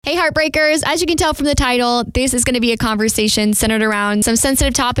Hey, Heartbreakers. As you can tell from the title, this is going to be a conversation centered around some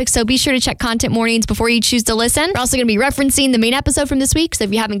sensitive topics, so be sure to check Content Mornings before you choose to listen. We're also going to be referencing the main episode from this week, so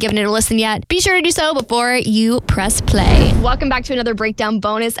if you haven't given it a listen yet, be sure to do so before you press play. Welcome back to another Breakdown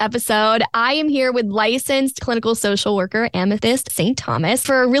bonus episode. I am here with licensed clinical social worker Amethyst St.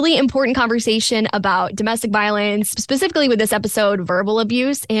 for a really important conversation about domestic violence, specifically with this episode, verbal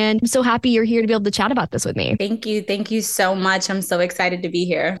abuse, and I'm so happy you're here to be able to chat about this with me. Thank you. Thank you so much. I'm so excited to be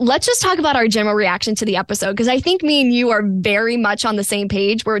here. Let's just talk about our general reaction to the episode, because I think me and you are very much on the same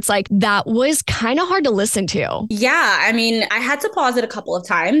page where it's like, that was kind of hard to listen to. Yeah. I mean, I had to pause it a couple of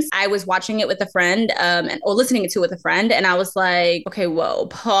times. I was watching it with a friend or listening to it with a friend. And I was like, okay, whoa,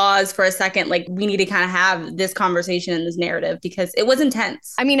 pause for a second. Like, we need to kind of have this conversation and this narrative because it was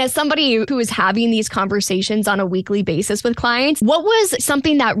intense. I mean, as somebody who is having these conversations on a weekly basis with clients, what was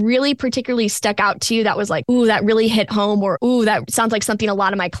something that really particularly stuck out to you that was like, ooh, that really hit home, or ooh, that sounds like something a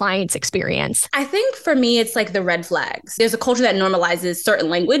lot of my clients experience? I think for me, it's like the red flags. There's a culture that normalizes certain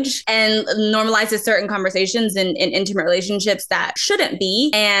language and normalizes certain conversations in intimate relationships that shouldn't be.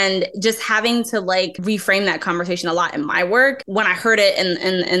 And just having to like reframe that conversation a lot in my work. When I heard it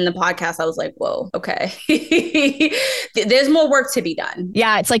in the podcast, I was like, whoa, okay. There's more work to be done.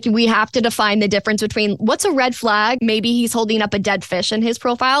 Yeah, it's like we have to define the difference between what's a red flag. Maybe he's holding up a dead fish in his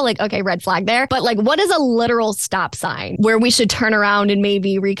profile. Like, okay, red flag there. But like, what is a literal stop sign where we should turn around and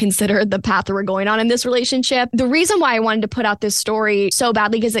maybe reconsider the path that we're going on in this relationship? The reason why I wanted to put out this story so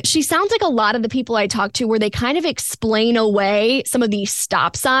badly is that she sounds like a lot of the people I talk to where they kind of explain away some of these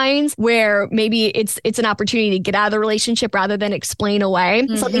stop signs where maybe it's an opportunity to get out of the relationship rather than explain away.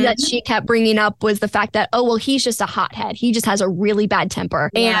 Mm-hmm. Something that she kept bringing up was the fact that, oh, well, he's just a hothead. He just has a really bad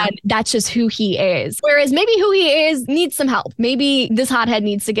temper. Yeah. And that's just who he is. Whereas maybe who he is needs some help. Maybe this hothead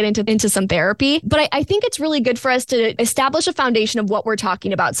needs to get into some therapy. But I think it's really good for us to establish a foundation of what we're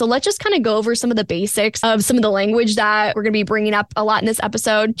talking about. So let's just kind of go over some of the basics of some of the language that we're going to be bringing up a lot in this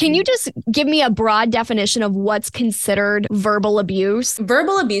episode. Can you just give me a broad definition of what's considered verbal abuse?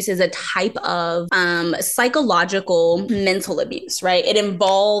 Verbal abuse is a type of psychological mental abuse, right? It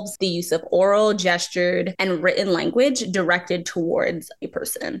involves the use of oral, gestured, and written language directed towards a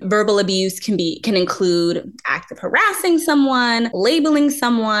person. Verbal abuse can include active harassing someone, labeling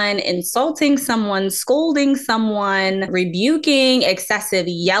someone, insulting someone, scolding someone, rebuking, excessive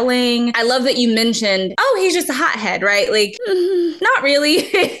yelling. I love that you mentioned, oh, he's just a hothead, right? Like, not really.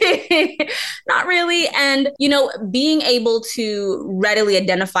 Not really. And, being able to readily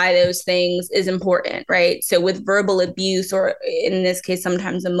identify those things is important, right? So with verbal abuse, or in this case,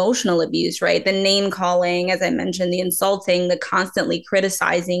 sometimes emotional abuse, right? The name calling, as I mentioned, the insulting, the constantly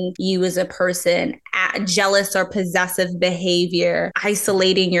criticizing you as a person, jealous or possessive behavior,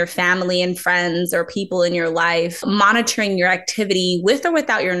 isolating your family and friends or people in your life, monitoring your activity with or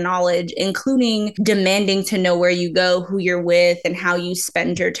without your knowledge, including demanding to know where you go, who you're with, and how you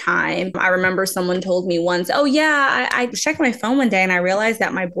spend your time. I remember someone told me once, oh yeah, I checked my phone one day and I realized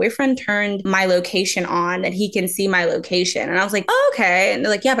that my boyfriend turned my location on and he can see my location. And I was like, oh, okay. And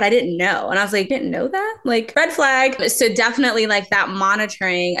they're like, yeah, but I didn't know. And I was like, didn't know that? Like, red flag. So definitely like that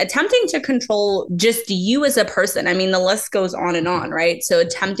monitoring, attempting to control just you as a person. I mean, the list goes on, right? So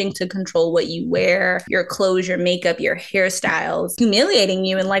attempting to control what you wear, your clothes, your makeup, your hairstyles, humiliating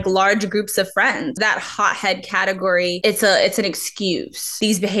you in like large groups of friends. That hothead category, it's an excuse.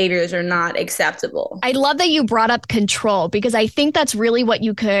 These behaviors are not acceptable. I love that you brought up control, because I think that's really what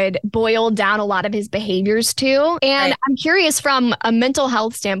you could boil down a lot of his behaviors to. And right. I'm curious, from a mental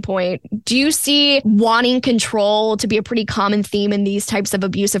health standpoint, do you see wanting control to be a pretty common theme in these types of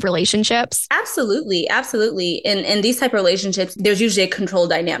abusive relationships? Absolutely. In these type of relationships, there's usually a control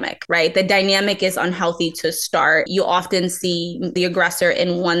dynamic, right? The dynamic is unhealthy to start. You often see the aggressor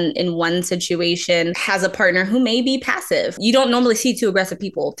in one situation has a partner who may be passive. You don't normally see two aggressive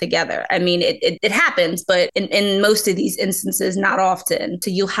people together. I mean, it happens, but in most of these instances, not often. So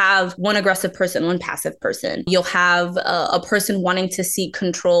you'll have one aggressive person, one passive person. You'll have a person wanting to seek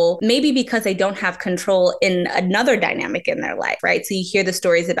control, maybe because they don't have control in another dynamic in their life, right? So you hear the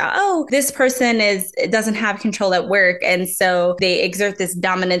stories about, oh, this person doesn't have control at work, and so they exert this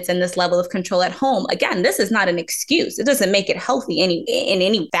dominance and this level of control at home. Again, this is not an excuse. It doesn't make it healthy in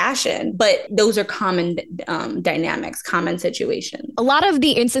any fashion, but those are common dynamics, common situations. A lot of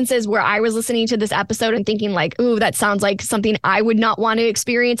the instances where I was listening to this episode and thinking like, ooh, that sounds like something I would not want to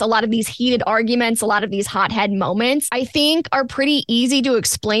experience. A lot of these heated arguments, a lot of these hothead moments, I think are pretty easy to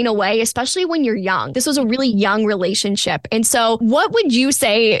explain away, especially when you're young. This was a really young relationship. And so what would you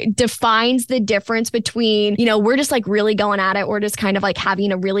say defines the difference between, we're just like really going at it, we're just kind of like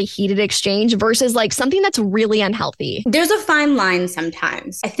having a really heated exchange versus like something that's really unhealthy? There's a fine line fine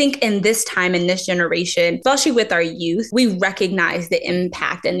sometimes. I think in this time, in this generation, especially with our youth, we recognize the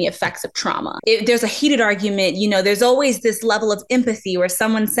impact and the effects of trauma. If there's a heated argument, there's always this level of empathy where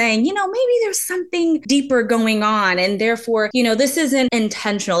someone's saying, maybe there's something deeper going on. And therefore, this isn't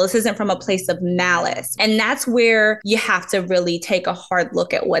intentional. This isn't from a place of malice. And that's where you have to really take a hard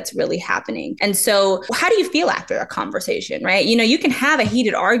look at what's really happening. And so how do you feel after a conversation, right? You can have a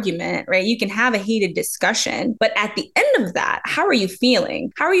heated argument, right? You can have a heated discussion, but at the end of that, how are you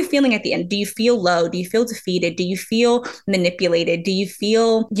feeling? How are you feeling at the end? Do you feel low? Do you feel defeated? Do you feel manipulated? Do you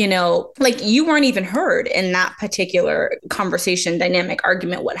feel, like you weren't even heard in that particular conversation, dynamic,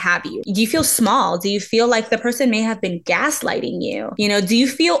 argument, what have you? Do you feel small? Do you feel like the person may have been gaslighting you? Do you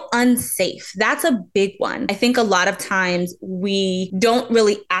feel unsafe? That's a big one. I think a lot of times we don't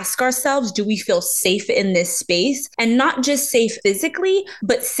really ask ourselves, do we feel safe in this space? And not just safe physically,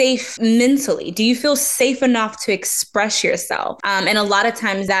 but safe mentally. Do you feel safe enough to express yourself? And a lot of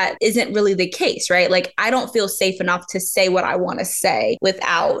times that isn't really the case, right? Like I don't feel safe enough to say what I want to say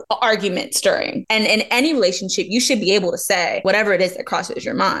without argument stirring. And in any relationship, you should be able to say whatever it is that crosses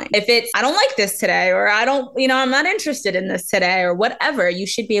your mind. If it's, I don't like this today, or I don't, I'm not interested in this today, or whatever, you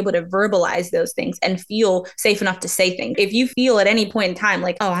should be able to verbalize those things and feel safe enough to say things. If you feel at any point in time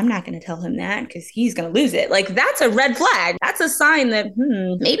like, oh, I'm not going to tell him that because he's going to lose it, like that's a red flag. That's a sign that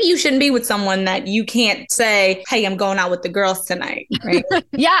maybe you shouldn't be with someone that you can't say, hey, I'm going out with the girls tonight, right?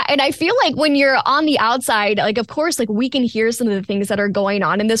 Yeah. And I feel like when you're on the outside, like, of course, like we can hear some of the things that are going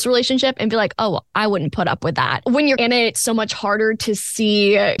on in this relationship and be like, oh, well, I wouldn't put up with that. When you're in it, it's so much harder to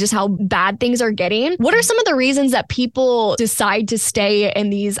see just how bad things are getting. What are some of the reasons that people decide to stay in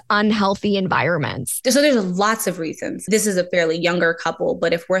these unhealthy environments? So there's lots of reasons. This is a fairly younger couple,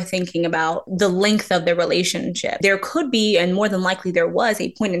 but if we're thinking about the length of the relationship, there could be, and more than likely there was,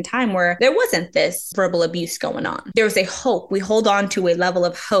 a point in time where there wasn't this verbal abuse going on. There was a hope. We hold on to a level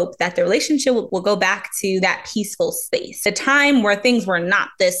of hope that the relationship will go back to that peaceful space, the time where things were not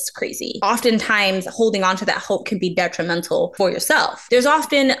this crazy. Oftentimes, holding on to that hope can be detrimental for yourself. There's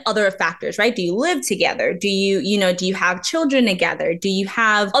often other factors, right? Do you live together? Do you have children together? Do you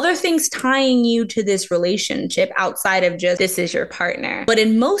have other things tying you to this relationship outside of just this is your partner? But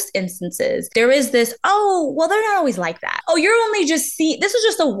in most instances, there is this, oh, well, they're not always like that. Oh, you're only just this is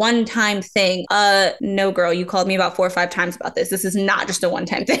just a one-time thing. No, girl, you called me about 4 or 5 times about this. This is not just a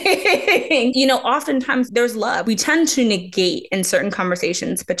one-time thing. Oftentimes there's love. We tend to negate in certain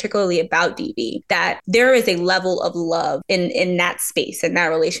conversations, particularly about DV, that there is a level of love in that space, in that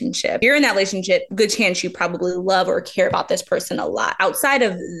relationship. If you're in that relationship, good chance you probably love or care about this person a lot. Outside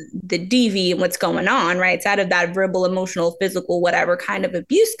of the DV and what's going on, right? Outside of that verbal, emotional, physical, whatever kind of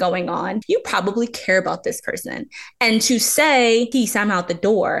abuse going on, you probably care about this person. And to say, peace, I'm out the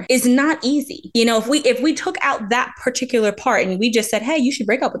door is not easy. If we took out that particular part and we just said, hey, you should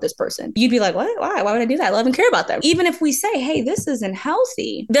break up with this person, you'd be like, what? Why? Why would I do that? I love and care about them. Even if we say, hey, this isn't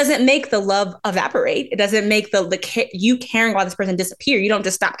healthy, doesn't make the love evaporate. It doesn't make you caring about this person disappear. You don't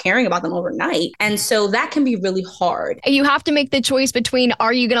just stop caring about them overnight. And so that can be really hard. You have to make the choice between,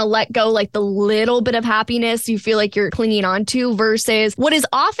 are you going to let go like the little bit of happiness you feel like you're clinging on to versus what is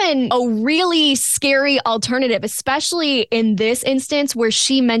often a really scary alternative, especially in this instance where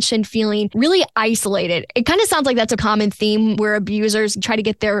she mentioned feeling really isolated. It kind of sounds like that's a common theme where abusers try to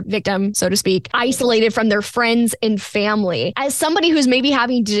get their victim, so to speak, isolated from their friends and family. As somebody who's maybe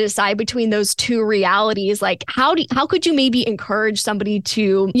having to decide between those two realities, like how could you maybe encourage somebody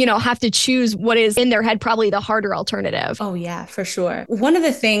to, have to choose what is in their head probably the harder alternative? Oh yeah, for sure. One of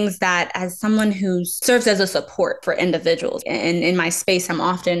the things that, as someone who serves as a support for individuals in my space, I'm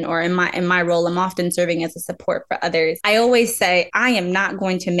often, or in my role, I'm often serving as a support for others. I always say, I am not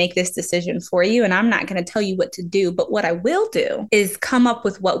going to make this decision for you, and I'm not going to tell you what to do. But what I will do is come up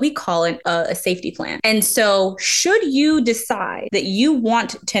with what we call a safety plan. And so should you decide that you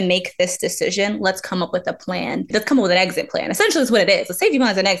want to make this decision, let's come up with a plan. Let's come up with an exit plan. Essentially, that's what it is. A safety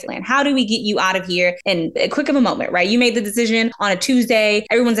plan is an exit plan. How do we get you out of here in a quick of a moment, right? You made the decision on a Tuesday.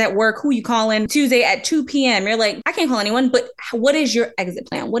 Everyone's at work. Who you calling? Tuesday at 2 p.m. You're like, I can't call anyone, but what is your exit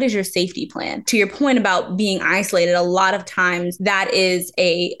plan? What is your safety plan? To your point about being isolated, a lot of times that is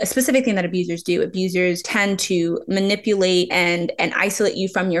a specific thing that abusers do. Abusers tend to manipulate and isolate you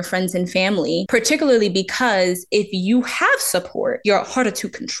from your friends and family, particularly because if you have support, you're harder to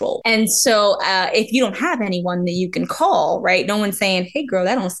control. And so if you don't have anyone that you can call, right? No one's saying, hey, girl,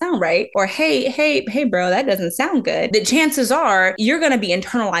 that don't sound right. Or hey, bro, that doesn't sound good. The chances are you're going to be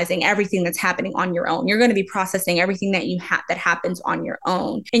internalizing everything that's happening on your own. You're going to be processing everything that that happens on your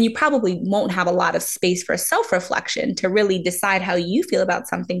own. And you probably won't have a lot of space for self-reflection to really decide how you feel about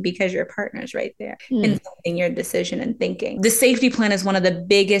something because your partner's right there influencing your decision and thinking. The safety plan is one of the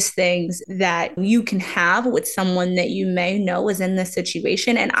biggest things that you can have with someone that you may know is in this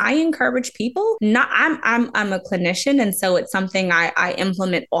situation. And I encourage people, I'm a clinician, and so it's something I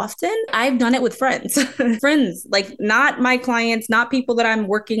implement often. I've done it with friends, friends, like not my clients, not people that I'm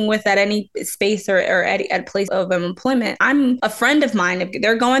working with at any space or at place of employment. I'm a friend of mine. If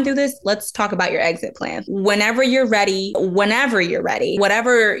they're going through this, let's talk about your exit plan. Whenever you're ready, whatever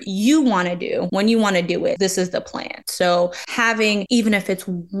you want to do, when you want to do it, this is the plan. So having, even if it's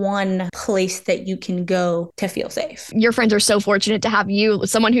one place that you can go to feel safe. Your friends are so fortunate to have you,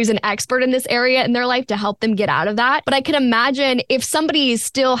 someone who's an expert in this area in their life, to help them get out of that. But I can imagine if somebody is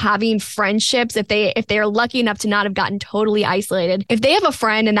still having friendships, if they are lucky enough to not have gotten totally isolated, if they have a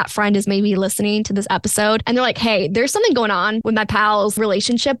friend and that friend is maybe listening to this episode and they're like, hey, there's something going on with my pal's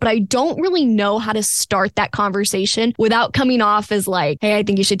relationship, but I don't really know how to start that conversation without coming off as like, hey, I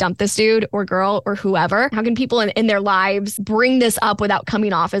think you should dump this dude or girl or whoever. How can people in their lives bring this up without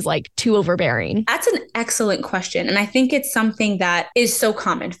coming off as like too overbearing? That's an excellent question. And I think it's something that is so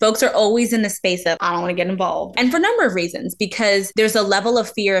common. Folks are always in the space of, I don't want to get involved. And for a number of reasons, because there's a level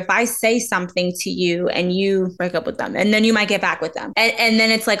of fear. If I say something to you and you break up with them, and then you might get back with them. And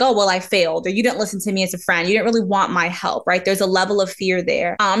then it's like, oh, well, I failed, or you didn't listen to me as a friend. You didn't really want my help, right? There's a level of fear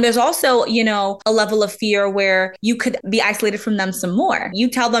there. There's also, a level of fear where you could be isolated from them some more. You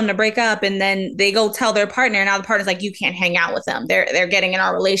tell them to break up and then they go tell their partner, and now the partner's like, you can't hang out with them. They're getting in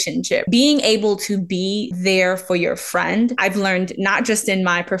our relationship. Being able to be there for your friend, I've learned not just in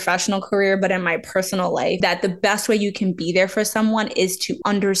my professional career, but in my personal life, that the best way you can be there for someone is to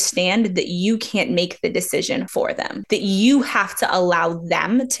understand that you can't make the decision for them, that you have to allow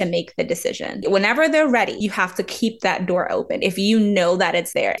them to make the decision. Whenever they're ready, you have to keep that door open. If you know that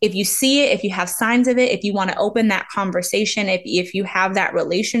it's there, if you see it, if you have signs of it, if you want to open that conversation, if you have that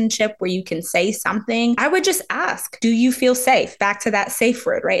relationship where you can say something, I would just ask, do you feel safe? Back to that safe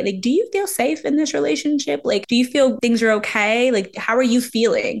word, right? Like, do you feel safe in this relationship? Like, do you feel things are okay? Like, how are you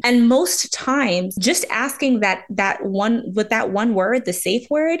feeling? And most times, just asking that one word, the safe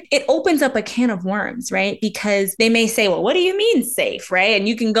word, it opens up a can of worms, right? Because they may say, well, what do you mean safe, right? And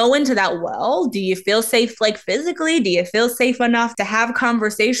you can go into that, well, do you feel safe, like physically? Do you feel safe enough to have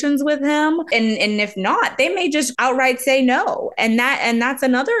conversations with him? And if not, they may just outright say no. And that's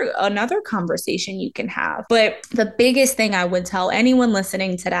another conversation you can have. But the biggest thing I would tell anyone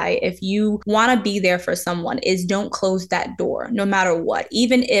listening today, if you want to be there for someone, is don't close that door, no matter what.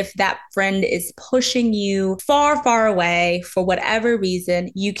 Even if that friend is pushing you far, far away for whatever reason,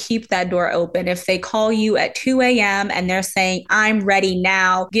 you keep that door open. If they call you at 2 a.m. and they're saying, I'm ready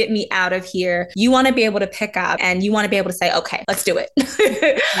now, get me out of here, you want to be able to pick up and you want to be able to say, okay, let's do it.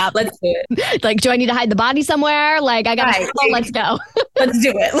 Let's do it. Like, do I need to hide the body somewhere? Like, I got to let's go. Let's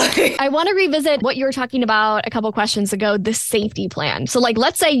do it. I want to revisit what you were talking about a couple questions ago, the safety plan. So like,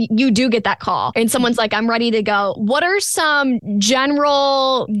 let's say you do get that call and someone's like, I'm ready to go. What are some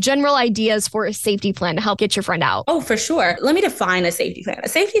general ideas for a safety plan to help get your friend out? Oh, for sure. Let me define a safety plan. A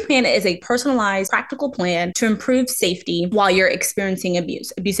safety plan is a personalized, practical plan to improve safety while you're experiencing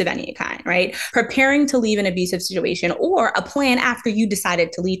abuse of any kind, right? Preparing to leave an abusive situation, or a plan after you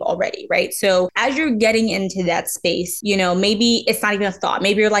decided to leave already, right? So as you're getting into that space, maybe it's not even a thought.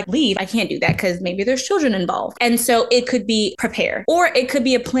 Maybe you're like, leave. I can't do that because maybe there's children involved. And so it could be prepare, or it could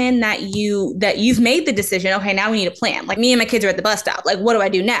be a plan that you've made the decision. Okay, now we need a plan. Like, me and my kids are at the bus stop. Like, what do I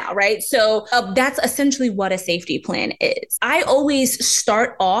do now? Right? So that's essentially what a safety plan is. I always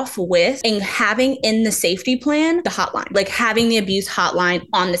start off with having in the safety plan, the hotline, like having the abuse hotline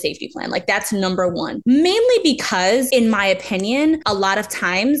on the safety plan. Like, that's number one, mainly because in my opinion, a lot of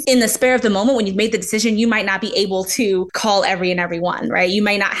times in the spare of the moment, when you've made the decision, you might not be able to call every and every one, right? You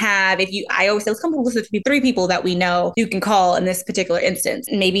might not have, I always say, let's come listen to 3 people that we know you can call in this particular instance.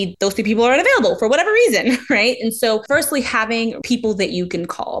 Maybe those 3 people are unavailable for whatever reason, right? And so firstly, having people that you can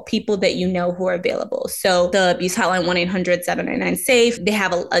call, people that you know who are available. So the abuse hotline, 1-800-799-SAFE. They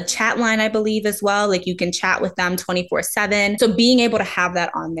have a chat line, I believe, as well. Like, you can chat with them 24/7. So being able to have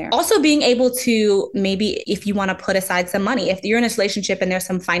that on there. Also being able to, maybe if you want to put aside some money, if you're in a relationship and there's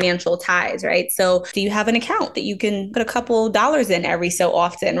some financial ties, right? So do you have an account that you can put a couple dollars in every so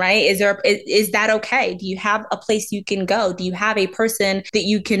often, right? Is that okay? Do you have a place you can go? Do you have a person that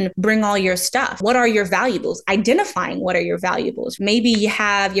you can bring all your stuff? What are your valuables? Identifying what are your valuables. Maybe you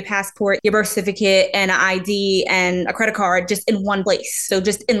have your passport, your birth certificate, and an ID and a credit card just in one place. So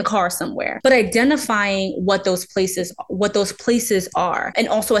just in the car somewhere. But identifying what those places are, and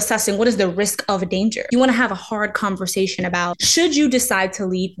also assessing what is the risk of danger. You want to have a hard conversation about, should you decide to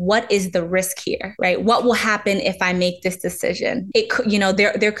leave, what is the risk here, right? What will happen if I make this decision? It could,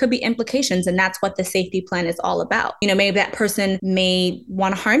 there could be implications, and that's what the safe safety plan is all about. Maybe that person may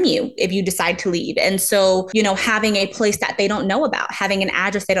want to harm you if you decide to leave. And so, having a place that they don't know about, having an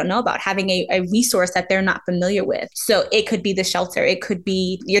address they don't know about, having a resource that they're not familiar with. So it could be the shelter. It could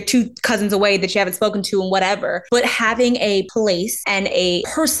be your two cousins away that you haven't spoken to and whatever, but having a place and a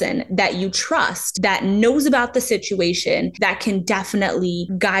person that you trust that knows about the situation that can definitely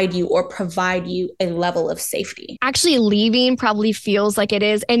guide you or provide you a level of safety. Actually, leaving probably feels like it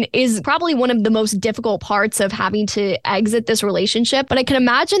is and is probably one of the most difficult parts of having to exit this relationship. But I can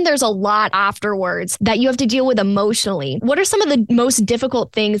imagine there's a lot afterwards that you have to deal with emotionally. What are some of the most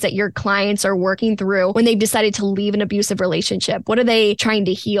difficult things that your clients are working through when they've decided to leave an abusive relationship? What are they trying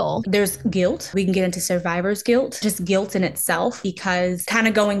to heal? There's guilt. We can get into survivor's guilt, just guilt in itself, because kind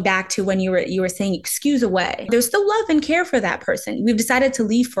of going back to when you were saying excuse away, there's still love and care for that person. We've decided to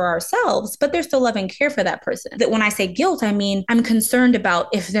leave for ourselves, but there's still love and care for that person. That when I say guilt, I mean, I'm concerned about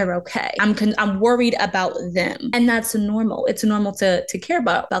if they're okay. I'm worried about them. And that's normal. It's normal to care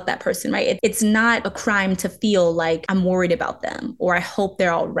about that person, right? It's not a crime to feel like I'm worried about them or I hope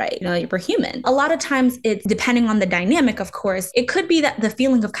they're all right. We're human. A lot of times it's depending on the dynamic, of course, it could be that the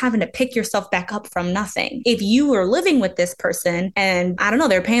feeling of having to pick yourself back up from nothing. If you were living with this person and I don't know,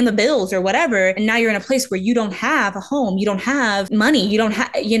 they're paying the bills or whatever, and now you're in a place where you don't have a home, you don't have money, you don't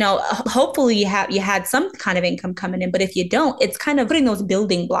have, hopefully you had some kind of income coming in, but if you don't, it's kind of putting those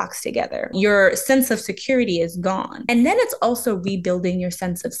building blocks together. Your sense of security is gone. And then it's also rebuilding your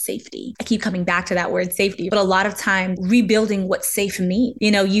sense of safety. I keep coming back to that word safety, but a lot of time rebuilding what safe means.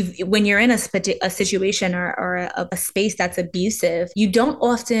 When you're in a situation or a space that's abusive, you don't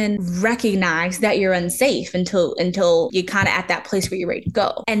often recognize that you're unsafe until you're kind of at that place where you're ready to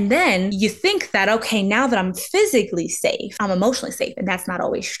go. And then you think that, okay, now that I'm physically safe, I'm emotionally safe. And that's not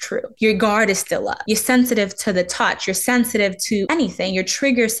always true. Your guard is still up. You're sensitive to the touch. You're sensitive to anything. Your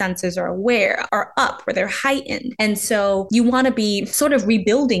trigger senses are up or they're heightened. And so you want to be sort of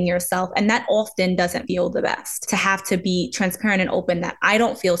rebuilding yourself. And that often doesn't feel the best, to have to be transparent and open that I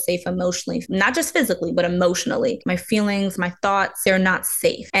don't feel safe emotionally, not just physically, but emotionally. My feelings, my thoughts, they're not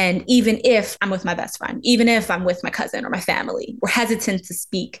safe. And even if I'm with my best friend, even if I'm with my cousin or my family, we're hesitant to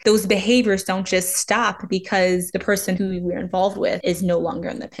speak. Those behaviors don't just stop because the person who we're involved with is no longer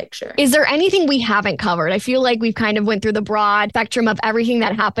in the picture. Is there anything we haven't covered? I feel like we've kind of went through the broad spectrum of everything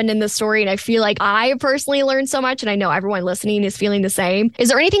that happened in the story. And I feel like I personally learned so much, and I know everyone listening is feeling the same. Is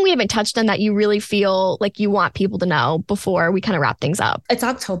there anything we haven't touched on that you really feel like you want people to know before we kind of wrap things up? It's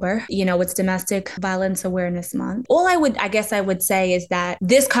October. It's Domestic Violence Awareness Month. All I would say is that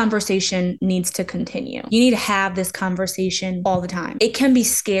this conversation needs to continue. You need to have this conversation all the time. It can be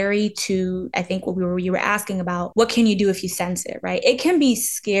scary to, I think you were asking about, what can you do if you sense it, right? It can be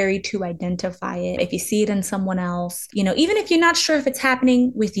scary to identify it if you see it in someone else, even if you're not sure if it's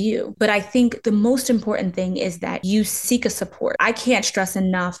happening with you. But I think the most important thing is that you seek a support. I can't stress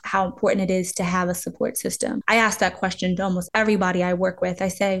enough how important it is to have a support system. I ask that question to almost everybody I work with. I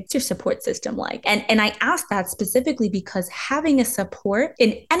say, what's your support system like? And I ask that specifically because having a support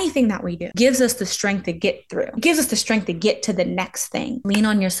in anything that we do gives us the strength to get through, gives us the strength to get to the next thing. Lean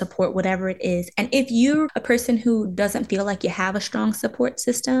on your support, whatever it is. And if you're a person who doesn't feel like you have a strong support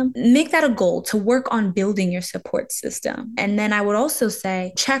system, make that a goal to work on building your support system. And then I would also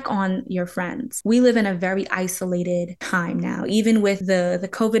say, check on your friends. We live in a very isolated time now, even with the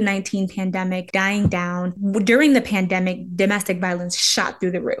COVID-19 pandemic dying down. During the pandemic, domestic violence shot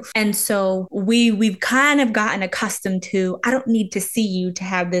through the roof. And so we've kind of gotten accustomed to, I don't need to see you to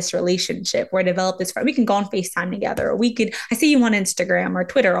have this relationship or develop this. We can go on FaceTime together, or I see you on Instagram or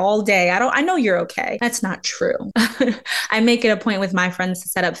Twitter all day. I know you're okay. That's not true. I make it a point with my friends to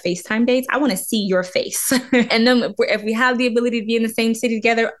set up FaceTime dates. I want to see your face. And then if we have the ability to be in the same city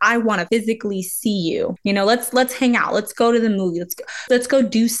together, I want to physically see you. Let's hang out. Let's go to the movie. Let's go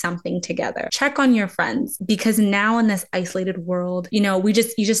do something together. Check on your friends, because now in this isolated world, you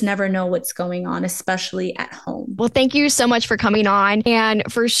just never know what's going on, especially at home. Well, thank you so much for coming on and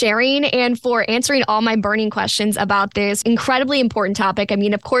for sharing and for answering all my burning questions about this incredibly important topic. I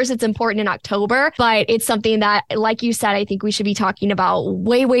mean, of course, it's important in October, but it's something that, like you said, I think we should be talking about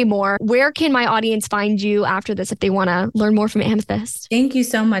way, way more. Where can my audience find you after this if they want to learn more from Amethyst? Thank you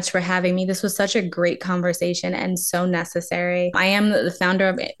so much for having me. This was such a great conversation and so necessary. I am the founder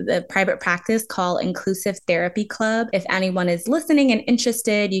of the private practice called Inclusive Therapy Club. If anyone is listening and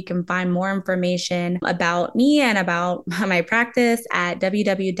interested, you can find more information about me and about my practice at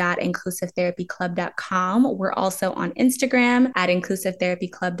www.inclusivetherapyclub.com. We're also on Instagram at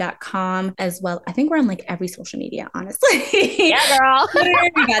inclusivetherapyclub.com as well. I think we're on like every social media, honestly. Yeah, girl.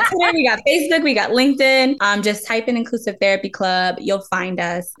 We got Twitter, we got Facebook, we got LinkedIn. Just type in Inclusive Therapy Club. You'll find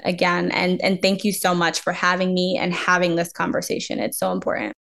us again. And thank you so much for having me and having this conversation. It's so important.